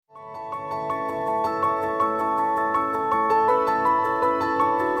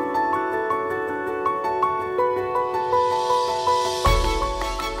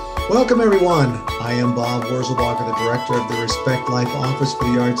Welcome, everyone. I am Bob Wurzelbacher, the director of the Respect Life Office for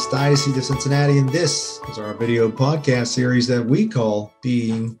the Archdiocese of Cincinnati, and this is our video podcast series that we call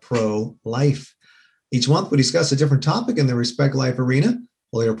Being Pro-Life. Each month, we discuss a different topic in the Respect Life arena.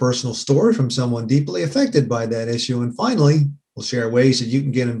 We'll hear a personal story from someone deeply affected by that issue, and finally, we'll share ways that you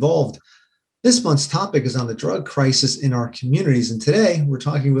can get involved. This month's topic is on the drug crisis in our communities, and today we're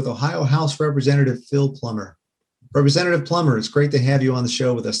talking with Ohio House Representative Phil Plummer. Representative Plummer, it's great to have you on the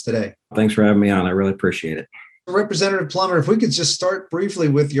show with us today. Thanks for having me on. I really appreciate it. Representative Plummer, if we could just start briefly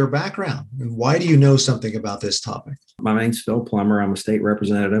with your background and why do you know something about this topic? My name's Phil Plummer. I'm a state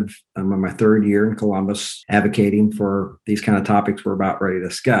representative. I'm in my third year in Columbus advocating for these kind of topics we're about ready to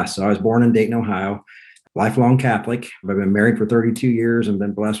discuss. So I was born in Dayton, Ohio, lifelong Catholic. I've been married for 32 years and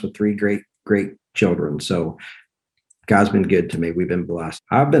been blessed with three great children. So God's been good to me. We've been blessed.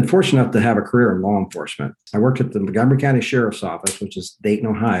 I've been fortunate enough to have a career in law enforcement. I worked at the Montgomery County Sheriff's Office, which is Dayton,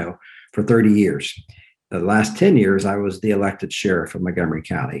 Ohio, for 30 years. The last 10 years, I was the elected sheriff of Montgomery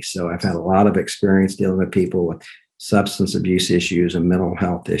County. So I've had a lot of experience dealing with people with substance abuse issues and mental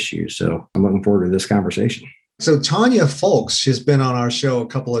health issues. So I'm looking forward to this conversation. So Tanya Folks, she's been on our show a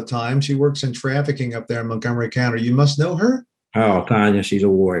couple of times. She works in trafficking up there in Montgomery County. You must know her? Oh, Tanya, she's a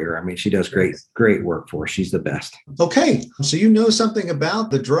warrior. I mean, she does great work for us. She's the best. Okay. So you know something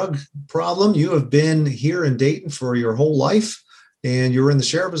about the drug problem. You have been here in Dayton for your whole life, and you were in the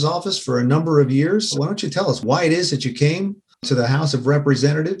sheriff's office for a number of years. Why don't you tell us why it is that you came to the House of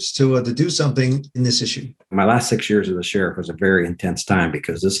Representatives to do something in this issue? My last 6 years as a sheriff was a very intense time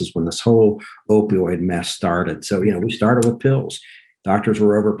because this is when this whole opioid mess started. So, we started with pills. Doctors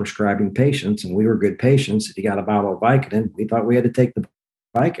were overprescribing patients, and we were good patients. If you got a bottle of Vicodin, we thought we had to take the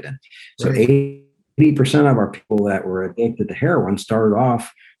Vicodin. So right. 80% of our people that were addicted to heroin started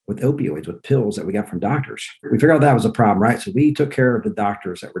off with opioids, with pills that we got from doctors. We figured out that was a problem, right? So we took care of the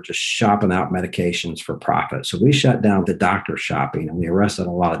doctors that were just shopping out medications for profit. So we shut down the doctor shopping, and we arrested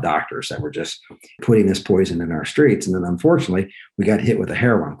a lot of doctors that were just putting this poison in our streets. And then unfortunately, we got hit with a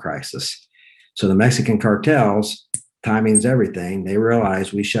heroin crisis. So the Mexican cartels, timing's everything. They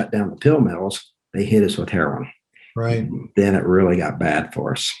realized we shut down the pill mills. They hit us with heroin. Right. Then it really got bad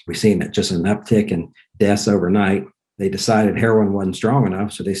for us. We've seen it just an uptick in deaths overnight. They decided heroin wasn't strong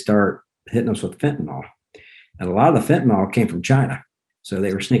enough, so they start hitting us with fentanyl. And a lot of the fentanyl came from China. So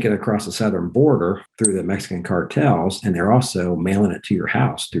they were sneaking across the southern border through the Mexican cartels, and they're also mailing it to your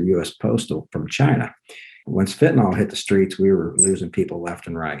house through U.S. Postal from China. Once fentanyl hit the streets, we were losing people left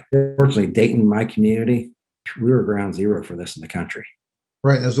and right. Fortunately, Dayton, my community, we were ground zero for this in the country.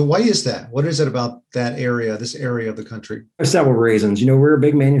 Right. So why is that? What is it about that area, this area of the country? There's several reasons. We're a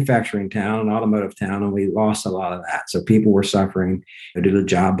big manufacturing town, an automotive town, and we lost a lot of that. So people were suffering due to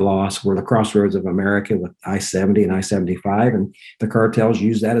job loss. We're the crossroads of America with I-70 and I-75, and the cartels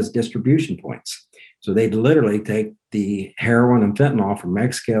use that as distribution points. So they'd literally take the heroin and fentanyl from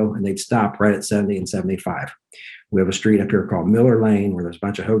Mexico, and they'd stop right at 70 and 75. We have a street up here called Miller Lane where there's a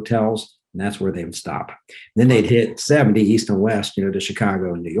bunch of hotels, and that's where they would stop. Then they'd hit 70 east and west, to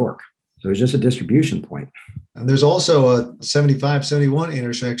Chicago and New York. So it's just a distribution point. And there's also a 75, 71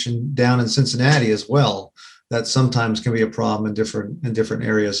 intersection down in Cincinnati as well. That sometimes can be a problem in different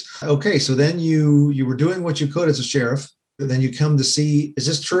areas. Okay, so then you were doing what you could as a sheriff. Then you come to see, is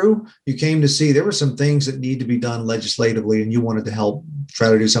this true? You came to see there were some things that need to be done legislatively, and you wanted to help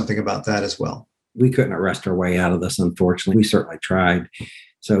try to do something about that as well. We couldn't arrest our way out of this, unfortunately. We certainly tried.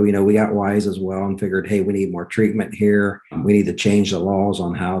 So, we got wise as well and figured, hey, we need more treatment here. We need to change the laws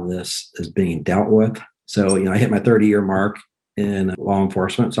on how this is being dealt with. So, I hit my 30-year mark in law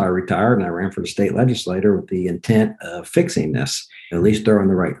enforcement. So I retired and I ran for the state legislature with the intent of fixing this, at least throwing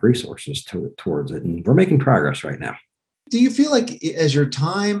the right resources towards it. And we're making progress right now. Do you feel like as your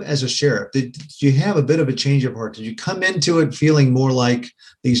time as a sheriff, did you have a bit of a change of heart? Did you come into it feeling more like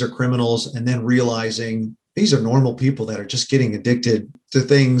these are criminals and then realizing these are normal people that are just getting addicted to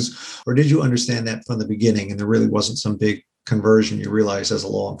things? Or did you understand that from the beginning and there really wasn't some big conversion you realized as a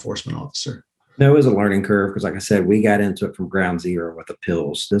law enforcement officer? No, it was a learning curve because, like I said, we got into it from ground zero with the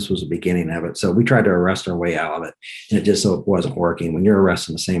pills. This was the beginning of it. So we tried to arrest our way out of it, and it just wasn't working. When you're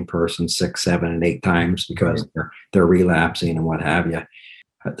arresting the same person 6, 7, and 8 times because they're relapsing and what have you,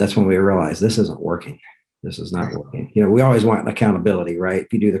 that's when we realized this isn't working. This is not working. We always want accountability, right?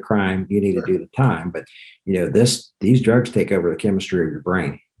 If you do the crime, you need to do the time. But these drugs take over the chemistry of your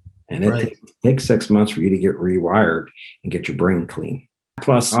brain, and it takes 6 months for you to get rewired and get your brain clean.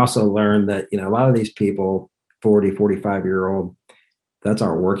 Plus, also learned that, a lot of these people, 40, 45-year-old, that's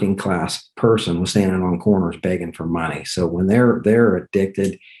our working class person was standing on corners begging for money. So when they're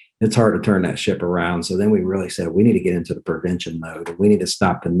addicted, it's hard to turn that ship around. So then we really said we need to get into the prevention mode, and we need to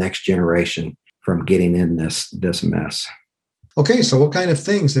stop the next generation from getting in this mess. Okay, so what kind of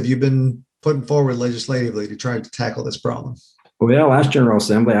things have you been putting forward legislatively to try to tackle this problem? Well, last General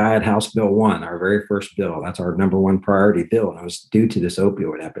Assembly, I had House Bill 1, our very first bill. That's our number one priority bill. And it was due to this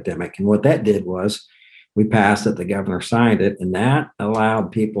opioid epidemic. And what that did was we passed it, the governor signed it, and that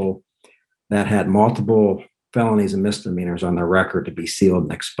allowed people that had multiple felonies and misdemeanors on their record to be sealed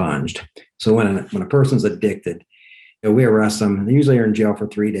and expunged. So when a person's addicted, we arrest them. They usually are in jail for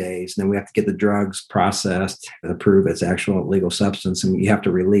 3 days. And then we have to get the drugs processed to prove it's actual illegal substance. And you have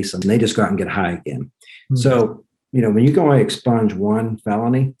to release them. And they just go out and get high again. Mm-hmm. So, when you go and expunge one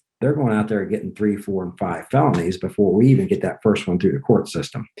felony, they're going out there getting 3, 4, and 5 felonies before we even get that first one through the court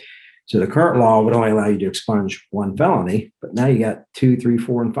system. So the current law would only allow you to expunge one felony, but now you got 2, 3,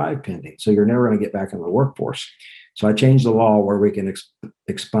 4, and 5 pending. So you're never going to get back into the workforce. So I changed the law where we can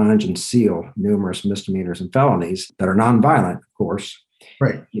expunge and seal numerous misdemeanors and felonies that are nonviolent, of course,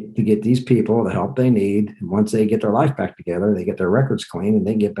 right, to get these people the help they need. And once they get their life back together, they get their records clean and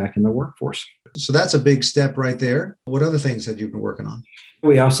they get back in the workforce. So that's a big step right there. What other things have you been working on?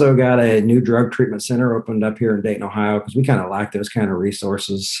 We also got a new drug treatment center opened up here in Dayton, Ohio, because we kind of lack those kind of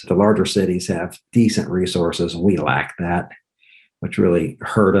resources. The larger cities have decent resources, and we lack that, which really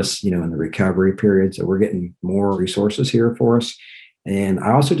hurt us, in the recovery period. So we're getting more resources here for us. And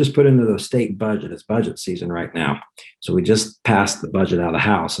I also just put into the state budget. It's budget season right now. So we just passed the budget out of the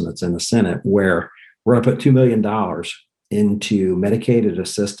House, and it's in the Senate, where we're going to put $2 million into medicated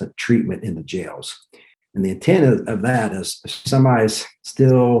assistant treatment in the jails. And the intent of that is if somebody's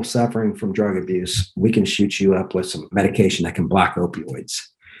still suffering from drug abuse, we can shoot you up with some medication that can block opioids.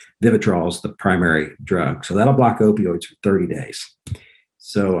 Vivitrol is the primary drug. So that'll block opioids for 30 days.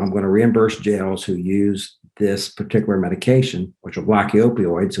 So I'm going to reimburse jails who use this particular medication, which will block the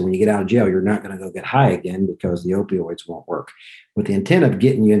opioids. So when you get out of jail, you're not going to go get high again because the opioids won't work, with the intent of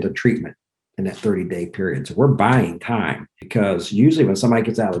getting you into treatment in that 30-day period. So we're buying time, because usually when somebody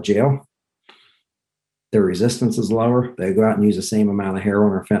gets out of jail, their resistance is lower. They go out and use the same amount of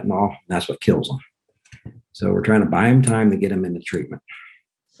heroin or fentanyl, and that's what kills them. So we're trying to buy them time to get them into treatment.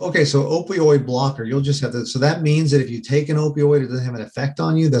 Okay, so opioid blocker, you'll just have to, so that means that if you take an opioid, it doesn't have an effect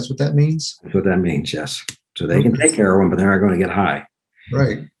on you? That's what that means? That's what that means, yes. So they can take heroin, but they're not going to get high.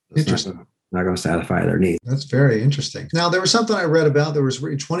 Right. Interesting. Not going to satisfy their needs. That's very interesting. Now, there was something I read about. There was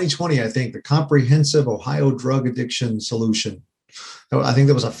in 2020, I think, the Comprehensive Ohio Drug Addiction Solution. I think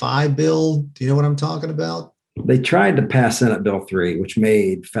there was a 5 bill. Do you know what I'm talking about? They tried to pass Senate Bill 3, which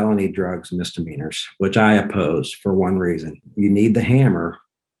made felony drugs misdemeanors, which I opposed for one reason. You need the hammer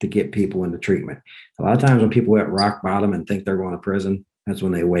to get people into treatment. A lot of times when people hit rock bottom and think they're going to prison, that's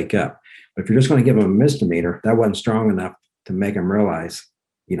when they wake up. But if you're just going to give them a misdemeanor, that wasn't strong enough to make them realize,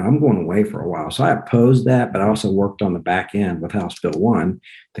 I'm going away for a while. So I opposed that, but I also worked on the back end with House Bill 1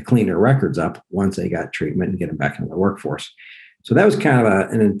 to clean their records up once they got treatment and get them back into the workforce. So that was kind of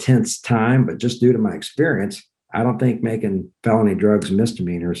an intense time, but just due to my experience, I don't think making felony drugs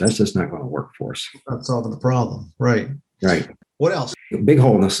misdemeanors, that's just not going to work for us. Not solving the problem. Right. Right. What else? A big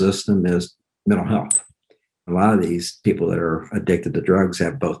hole in the system is mental health. A lot of these people that are addicted to drugs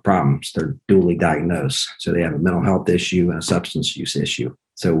have both problems. They're dually diagnosed. So they have a mental health issue and a substance use issue.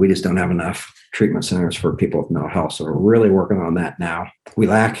 So we just don't have enough treatment centers for people with mental health. So we're really working on that now. We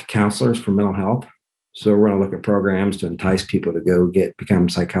lack counselors for mental health. So we're going to look at programs to entice people to become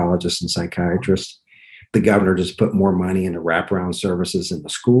psychologists and psychiatrists. The governor just put more money into wraparound services in the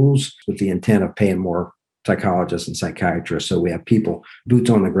schools with the intent of paying more psychologists and psychiatrists. So we have people,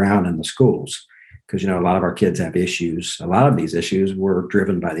 boots on the ground in the schools. Because, a lot of our kids have issues. A lot of these issues were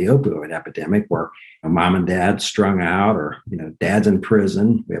driven by the opioid epidemic, where mom and dad strung out, or, dad's in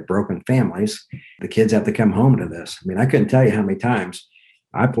prison. We have broken families. The kids have to come home to this. I couldn't tell you how many times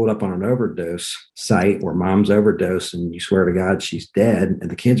I pulled up on an overdose site where mom's overdosed, and you swear to God she's dead, and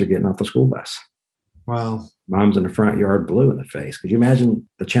the kids are getting off the school bus. Wow. Mom's in the front yard, blue in the face. Could you imagine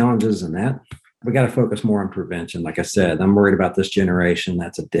the challenges in that? We got to focus more on prevention. Like I said, I'm worried about this generation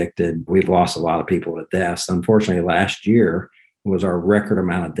that's addicted. We've lost a lot of people to deaths. Unfortunately, last year was our record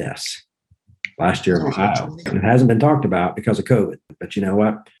amount of deaths. Last year in Ohio. It hasn't been talked about because of COVID. But you know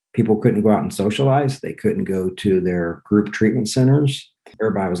what? People couldn't go out and socialize. They couldn't go to their group treatment centers.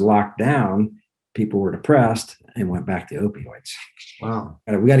 Everybody was locked down. People were depressed and went back to opioids. Wow.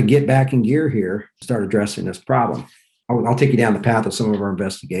 We got to get back in gear here, start addressing this problem. I'll take you down the path of some of our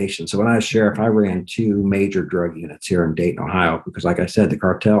investigations. So when I was sheriff, I ran 2 major drug units here in Dayton, Ohio, because like I said, the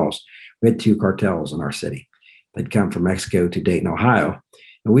cartels, we had 2 cartels in our city. They'd come from Mexico to Dayton, Ohio,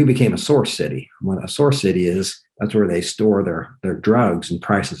 and we became a source city. What a source city is, That's where they store their drugs, and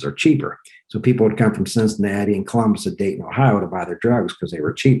prices are cheaper. So people would come from Cincinnati and Columbus and Dayton, Ohio to buy their drugs because they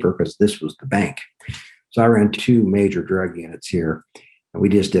were cheaper because this was the bank. So I ran 2 major drug units here, and we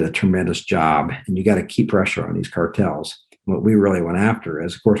just did a tremendous job. And you got to keep pressure on these cartels. What we really went after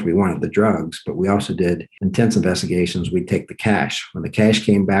is, of course, we wanted the drugs, but we also did intense investigations. We'd take the cash. When the cash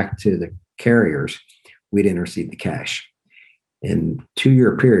came back to the carriers, we'd intercede the cash. In a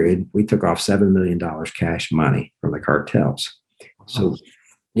 2-year period, we took off $7 million cash money from the cartels. So,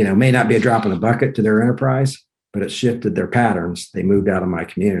 may not be a drop in the bucket to their enterprise, but it shifted their patterns. They moved out of my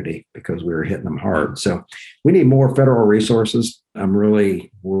community because we were hitting them hard. So we need more federal resources. I'm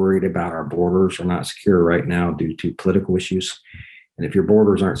really worried about our borders are not secure right now due to political issues. And if your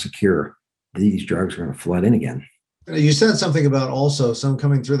borders aren't secure, these drugs are going to flood in again. You said something about also some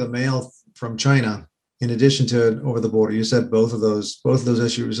coming through the mail from China, in addition to over the border. You said both of those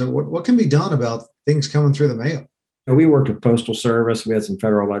issues. So what can be done about things coming through the mail? We worked with Postal Service. We had some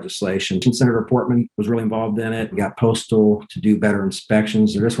federal legislation. Senator Portman was really involved in it. We got Postal to do better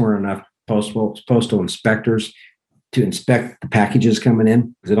inspections. There just weren't enough postal inspectors to inspect the packages coming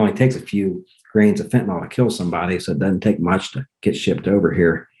in, because it only takes a few grains of fentanyl to kill somebody. So it doesn't take much to get shipped over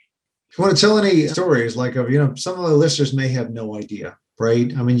here. You want to tell any stories like of, some of the listeners may have no idea,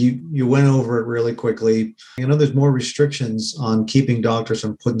 right? I mean, you went over it really quickly. There's more restrictions on keeping doctors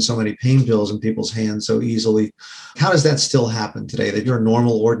from putting so many pain pills in people's hands so easily. How does that still happen today? That you're a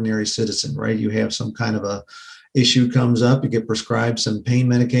normal, ordinary citizen, right? You have some kind of a issue comes up, you get prescribed some pain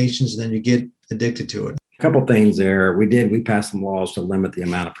medications, and then you get addicted to it. A couple things there. We passed some laws to limit the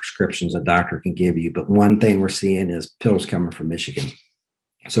amount of prescriptions a doctor can give you. But one thing we're seeing is pills coming from Michigan.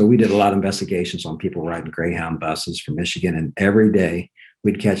 So we did a lot of investigations on people riding Greyhound buses from Michigan, and every day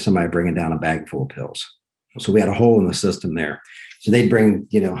we'd catch somebody bringing down a bag full of pills. So we had a hole in the system there. So they'd bring,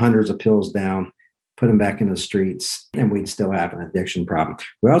 hundreds of pills down, put them back in the streets, and we'd still have an addiction problem.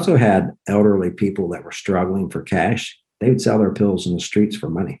 We also had elderly people that were struggling for cash. They would sell their pills in the streets for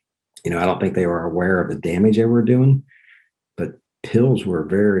money. I don't think they were aware of the damage they were doing, but pills were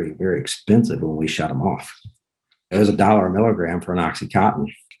very, very expensive when we shut them off. It was $1 a milligram for an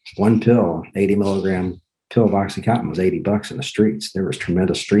Oxycontin. One pill, 80 milligram pill of Oxycontin was $80 in the streets. There was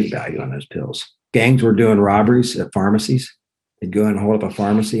tremendous street value on those pills. Gangs were doing robberies at pharmacies. They'd go in and hold up a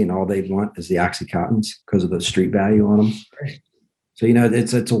pharmacy, and all they'd want is the Oxycontins because of the street value on them. Right. So,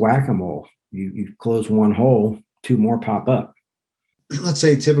 it's a whack-a-mole. You close one hole, 2 more pop up. Let's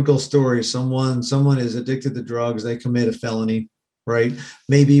say typical story. Someone is addicted to drugs. They commit a felony. Right?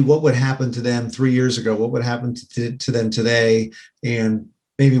 Maybe what would happen to them 3 years ago? What would happen to them today? And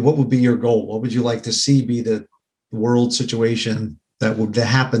maybe what would be your goal? What would you like to see be the world situation that would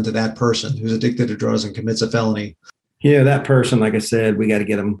happen to that person who's addicted to drugs and commits a felony? That person, like I said, we got to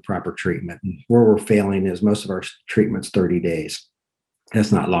get them proper treatment. Where we're failing is most of our treatment's 30 days.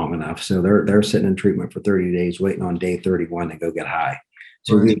 That's not long enough. So they're sitting in treatment for 30 days, waiting on day 31 to go get high.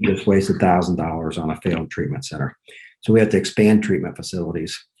 So we just waste $1,000 on a failed treatment center. So we have to expand treatment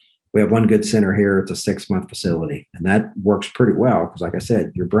facilities. We have one good center here. It's a 6-month facility, and that works pretty well because, like I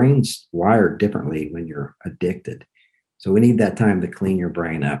said, your brain's wired differently when you're addicted. So we need that time to clean your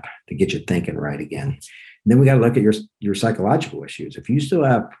brain up, to get you thinking right again. And then we got to look at your psychological issues. If you still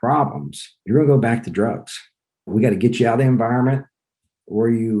have problems, you're going to go back to drugs. We got to get you out of the environment where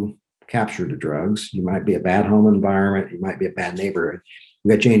you capture the drugs. You might be a bad home environment. You might be a bad neighborhood. We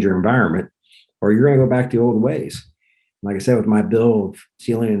got to change your environment, or you're going to go back to old ways. Like I said, with my bill of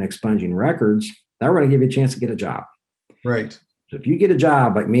sealing and expunging records, that we're going to give you a chance to get a job. Right. So if you get a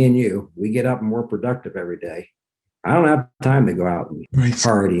job like me and you, we get up and we're productive every day. I don't have time to go out and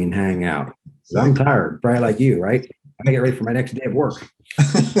party and hang out. I'm tired, probably like you, right? I get ready for my next day of work.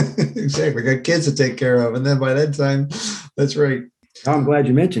 Exactly. Got kids to take care of. And then by that time, that's right. I'm glad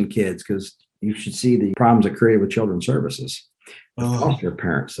you mentioned kids, because you should see the problems it created with children's services. The foster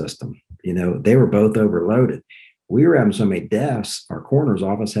parent system, they were both overloaded. We were having so many deaths, our coroner's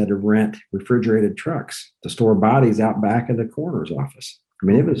office had to rent refrigerated trucks to store bodies out back of the coroner's office. I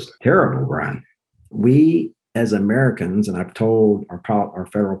mean, it was terrible, Brian. We, as Americans, and I've told our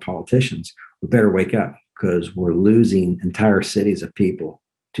federal politicians, we better wake up, because we're losing entire cities of people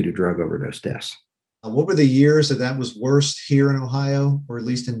to the drug overdose deaths. What were the years that was worst here in Ohio, or at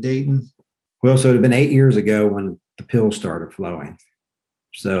least in Dayton? Well, so it had been 8 years ago when the pills started flowing.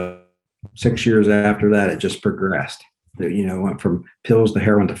 So 6 years after that, it just progressed. It went from pills to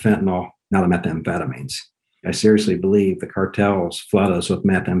heroin to fentanyl, now to methamphetamines. I seriously believe the cartels flood us with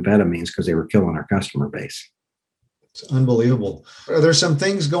methamphetamines because they were killing our customer base. It's unbelievable. Are there some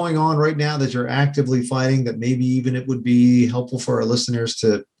things going on right now that you're actively fighting that maybe even it would be helpful for our listeners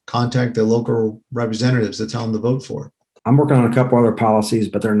to contact the local representatives to tell them to vote for? I'm working on a couple other policies,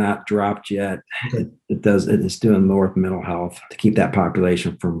 but they're not dropped yet. Okay. It's doing more with mental health to keep that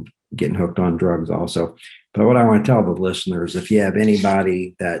population from getting hooked on drugs also. But what I want to tell the listeners, if you have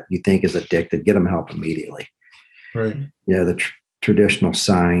anybody that you think is addicted, get them help immediately. Right. The traditional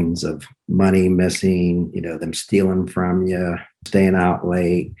signs of money missing, them stealing from you, staying out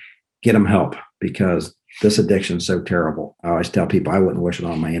late, get them help, because this addiction is so terrible. I always tell people I wouldn't wish it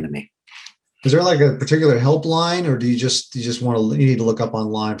on my enemy. Is there like a particular helpline, or do you just you need to look up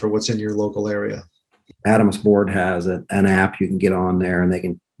online for what's in your local area? Adams Board has an app you can get on there, and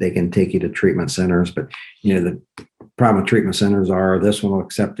they can take you to treatment centers. But the problem with treatment centers are this one will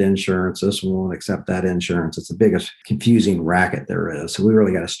accept insurance, this one won't accept that insurance. It's the biggest confusing racket there is. So we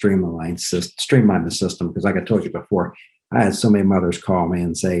really got to streamline the system, because like I told you before, I had so many mothers call me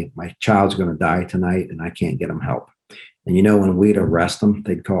and say, my child's going to die tonight and I can't get them help. And when we'd arrest them,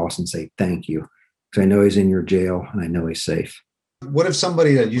 they'd call us and say, thank you, because I know he's in your jail and I know he's safe. What if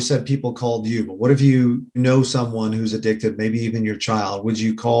somebody that you said people called you, but what if you know someone who's addicted, maybe even your child? Would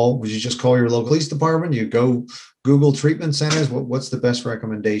you just call your local police department? You go Google treatment centers? What's the best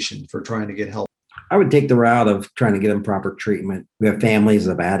recommendation for trying to get help? I would take the route of trying to get them proper treatment. We have families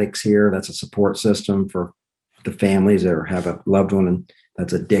of addicts here. That's a support system for the families that have a loved one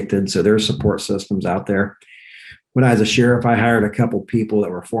that's addicted. So there's support systems out there. When I was a sheriff, I hired a couple people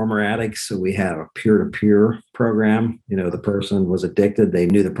that were former addicts. So we had a peer-to-peer program. The person was addicted. They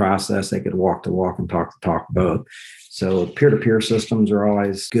knew the process. They could walk the walk and talk the talk both. So peer-to-peer systems are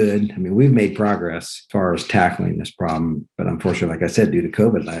always good. I mean, we've made progress as far as tackling this problem. But unfortunately, like I said, due to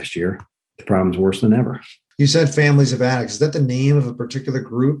COVID last year, the problem's worse than ever. You said families of addicts. Is that the name of a particular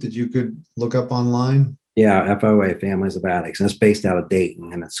group that you could look up online? Yeah, FOA, Families of Addicts. And it's based out of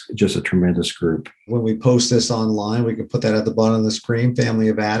Dayton, and it's just a tremendous group. When we post this online, we can put that at the bottom of the screen. Family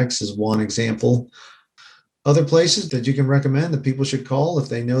of Addicts is one example. Other places that you can recommend that people should call if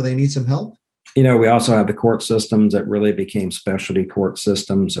they know they need some help? We also have the court systems that really became specialty court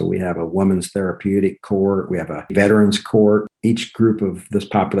systems. So we have a women's therapeutic court. We have a veterans court. Each group of this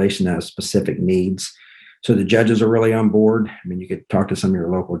population has specific needs. So the judges are really on board. I mean, you could talk to some of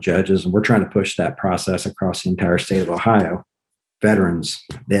your local judges, and we're trying to push that process across the entire state of Ohio. Veterans,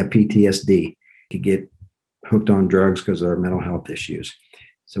 they have PTSD, could get hooked on drugs because of their mental health issues.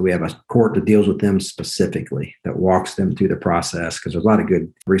 So we have a court that deals with them specifically, that walks them through the process, because there's a lot of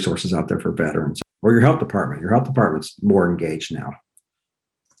good resources out there for veterans. Or your health department. Your health department's more engaged now.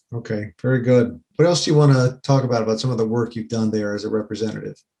 Okay, very good. What else do you want to talk about some of the work you've done there as a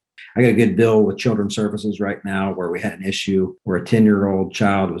representative? I got a good bill with Children's Services right now where we had an issue where a 10-year-old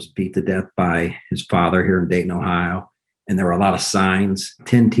child was beat to death by his father here in Dayton, Ohio. And there were a lot of signs.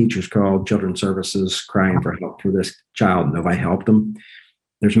 10 teachers called Children's Services crying for help for this child. Nobody helped them.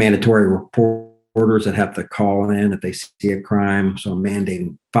 There's mandatory reporters that have to call in if they see a crime. So I'm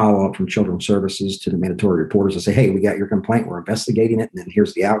mandating follow-up from Children's Services to the mandatory reporters to say, hey, we got your complaint. We're investigating it. And then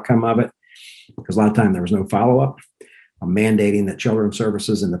here's the outcome of it. Because a lot of time there was no follow-up. I'm mandating that Children's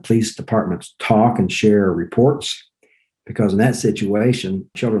Services and the police departments talk and share reports, because in that situation,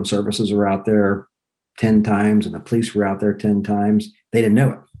 Children's Services are out there 10 times and the police were out there 10 times. They didn't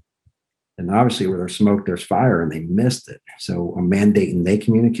know it. And obviously where there's smoke, there's fire, and they missed it. So I'm mandating they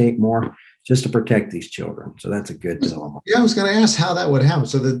communicate more just to protect these children. So that's a good deal. Yeah, I was going to ask how that would happen.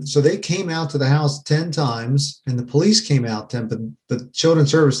 So they came out to the house 10 times and the police came out 10, but the Children's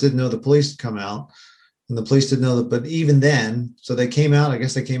Service didn't know the police had come out. And the police didn't know that, but even then, so they came out, I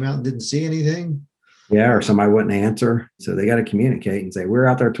guess they came out and didn't see anything. Yeah, or somebody wouldn't answer. So they got to communicate and say, we're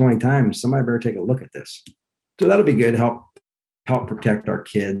out there 20 times. Somebody better take a look at this. So that'll be good. Help protect our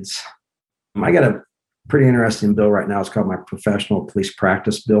kids. I got a pretty interesting bill right now. It's called my professional police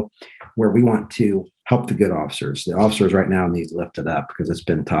practice bill, where we want to help the good officers. The officers right now need lifted up because it's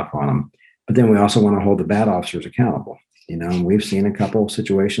been tough on them. But then we also want to hold the bad officers accountable. And we've seen a couple of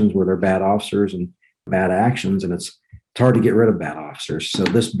situations where they're bad officers and bad actions, and it's hard to get rid of bad officers. So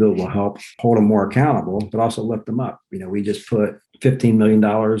this bill will help hold them more accountable, but also lift them up. We just put $15 million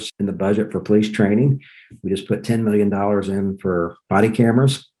in the budget for police training. We just put $10 million in for body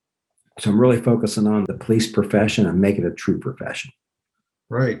cameras. So I'm really focusing on the police profession and make it a true profession.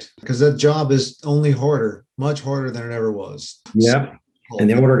 Right. Because that job is only harder, much harder than it ever was. Yeah. And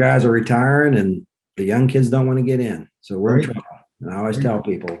the older guys are retiring and the young kids don't want to get in. So we're in trouble. And I always tell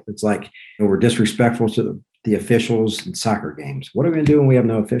people, it's like we're disrespectful to the officials in soccer games. What are we going to do when we have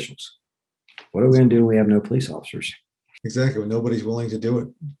no officials? What are we going to do when we have no police officers? Exactly. When nobody's willing to do it.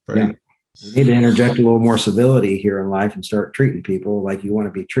 Right. Yeah. We need to interject a little more civility here in life and start treating people like you want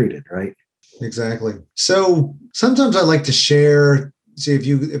to be treated, right? Exactly. So sometimes I like to share See,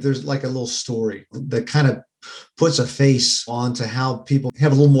 if there's like a little story that kind of puts a face onto how people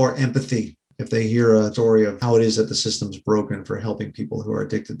have a little more empathy if they hear a story of how it is that the system's broken for helping people who are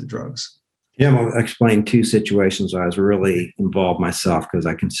addicted to drugs. Yeah, I'm going to explain two situations where I was really involved myself because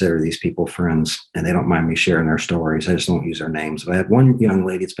I consider these people friends and they don't mind me sharing their stories. I just don't use their names. But I had one young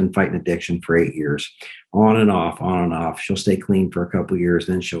lady that's been fighting addiction for 8 years, on and off, on and off. She'll stay clean for a couple of years,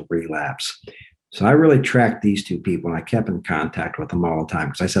 then she'll relapse. So I really tracked these two people and I kept in contact with them all the time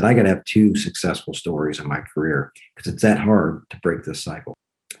because I said, I got to have two successful stories in my career because it's that hard to break this cycle.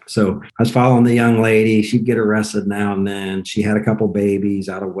 So I was following the young lady. She'd get arrested now and then. She had a couple babies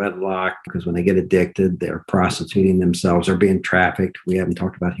out of wedlock because when they get addicted, they're prostituting themselves. They're being trafficked. We haven't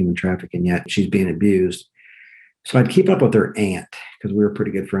talked about human trafficking yet. She's being abused. So I'd keep up with her aunt because we were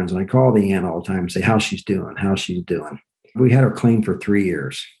pretty good friends. And I call the aunt all the time and say, how's she's doing? We had her clean for 3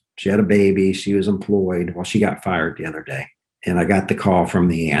 years. She had a baby. She was employed. Well, she got fired the other day. And I got the call from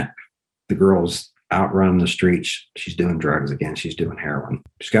the aunt. The girl's out running the streets. She's doing drugs again. She's doing heroin.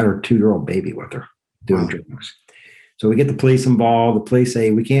 She's got her 2-year-old baby with her doing drugs. So we get the police involved. The police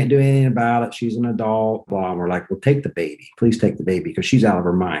say, we can't do anything about it. She's an adult. Blah. And we're like, well, take the baby. Please take the baby because she's out of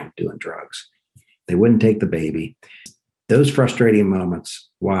her mind doing drugs. They wouldn't take the baby. Those frustrating moments,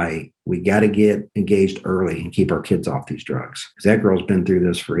 why we got to get engaged early and keep our kids off these drugs. Because that girl's been through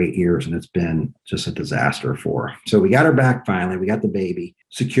this for 8 years and it's been just a disaster for her. So we got her back finally. We got the baby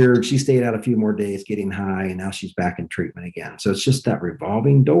secured. She stayed out a few more days getting high and now she's back in treatment again. So it's just that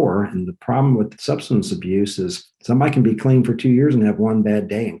revolving door. And the problem with substance abuse is somebody can be clean for 2 years and have one bad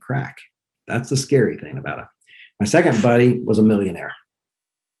day and crack. That's the scary thing about it. My second buddy was a millionaire.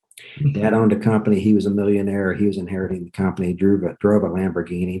 Dad owned a company. He was a millionaire. He was inheriting the company, drove a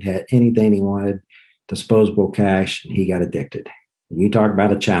Lamborghini, had anything he wanted, disposable cash, and he got addicted. And you talk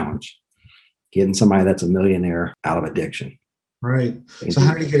about a challenge, getting somebody that's a millionaire out of addiction. Right. So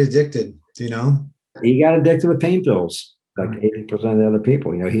how did he get addicted? Do you know? He got addicted with pain pills, like 80% of the other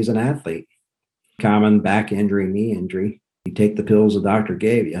people. You know, he's an athlete. Common back injury, knee injury. You take the pills the doctor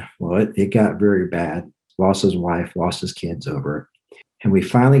gave you. Well, it got very bad. Lost his wife, lost his kids over it. And we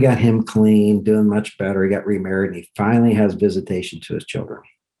finally got him clean, doing much better. He got remarried and he finally has visitation to his children.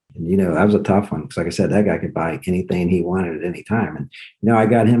 And, you know, that was a tough one because, like I said, that guy could buy anything he wanted at any time. And, you know, I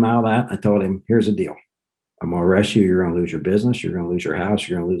got him out of that. I told him, here's the deal. I'm going to arrest you. You're going to lose your business. You're going to lose your house.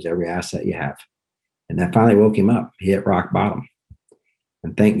 You're going to lose every asset you have. And that finally woke him up. He hit rock bottom.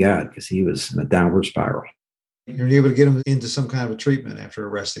 And thank God, because he was in a downward spiral. You were able to get him into some kind of a treatment after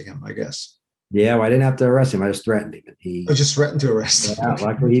arresting him, I guess. Yeah, well, I didn't have to arrest him. I just threatened him. He just threatened to arrest him. Yeah,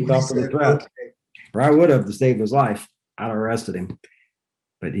 luckily he fell for the threat. Or I would have to save his life. I'd have arrested him.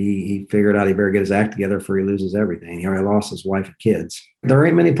 But he figured out he better get his act together before he loses everything. He already lost his wife and kids. There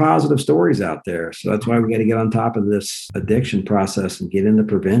ain't many positive stories out there. So that's why we got to get on top of this addiction process and get into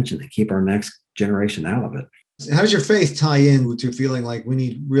prevention and keep our next generation out of it. How does your faith tie in to feeling like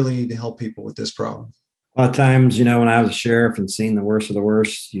we really need to help people with this problem? A lot of times, you know, when I was a sheriff and seeing the worst of the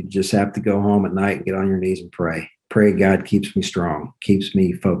worst, you just have to go home at night and get on your knees and pray. Pray God keeps me strong, keeps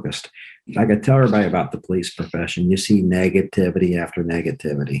me focused. Like I tell everybody about the police profession, you see negativity after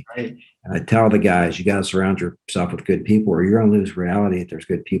negativity. Right. And I tell the guys, you got to surround yourself with good people or you're going to lose reality that there's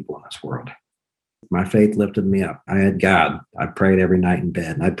good people in this world. My faith lifted me up. I had God. I prayed every night in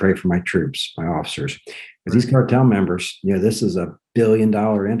bed. And I'd pray for my troops, my officers. Because these cartel members, you know, this is $1 billion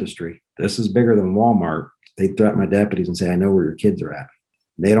industry. This is bigger than Walmart. They threaten my deputies and say, I know where your kids are at.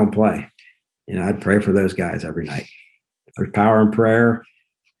 They don't play. You know, I'd pray for those guys every night. There's power in prayer,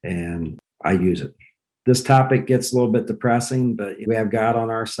 and I use it. This topic gets a little bit depressing, but we have God on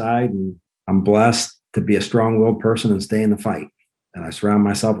our side, and I'm blessed to be a strong-willed person and stay in the fight. And I surround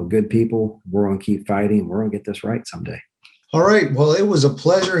myself with good people. We're going to keep fighting, and we're going to get this right someday. All right. Well, it was a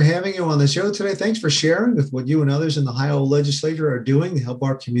pleasure having you on the show today. Thanks for sharing with what you and others in the Ohio legislature are doing to help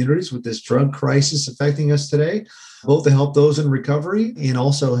our communities with this drug crisis affecting us today, both to help those in recovery and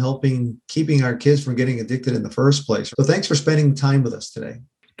also keeping our kids from getting addicted in the first place. So thanks for spending time with us today.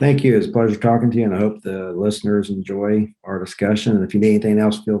 Thank you. It's a pleasure talking to you, and I hope the listeners enjoy our discussion. And if you need anything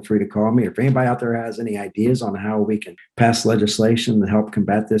else, feel free to call me. If anybody out there has any ideas on how we can pass legislation to help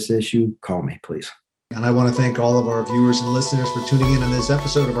combat this issue, call me, please. And I want to thank all of our viewers and listeners for tuning in on this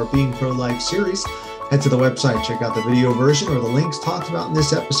episode of our Being Pro-Life series. Head to the website, check out the video version or the links talked about in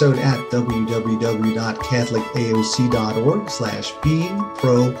this episode at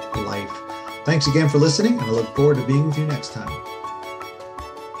www.catholicaoc.org/beingprolife. Thanks again for listening, and I look forward to being with you next time.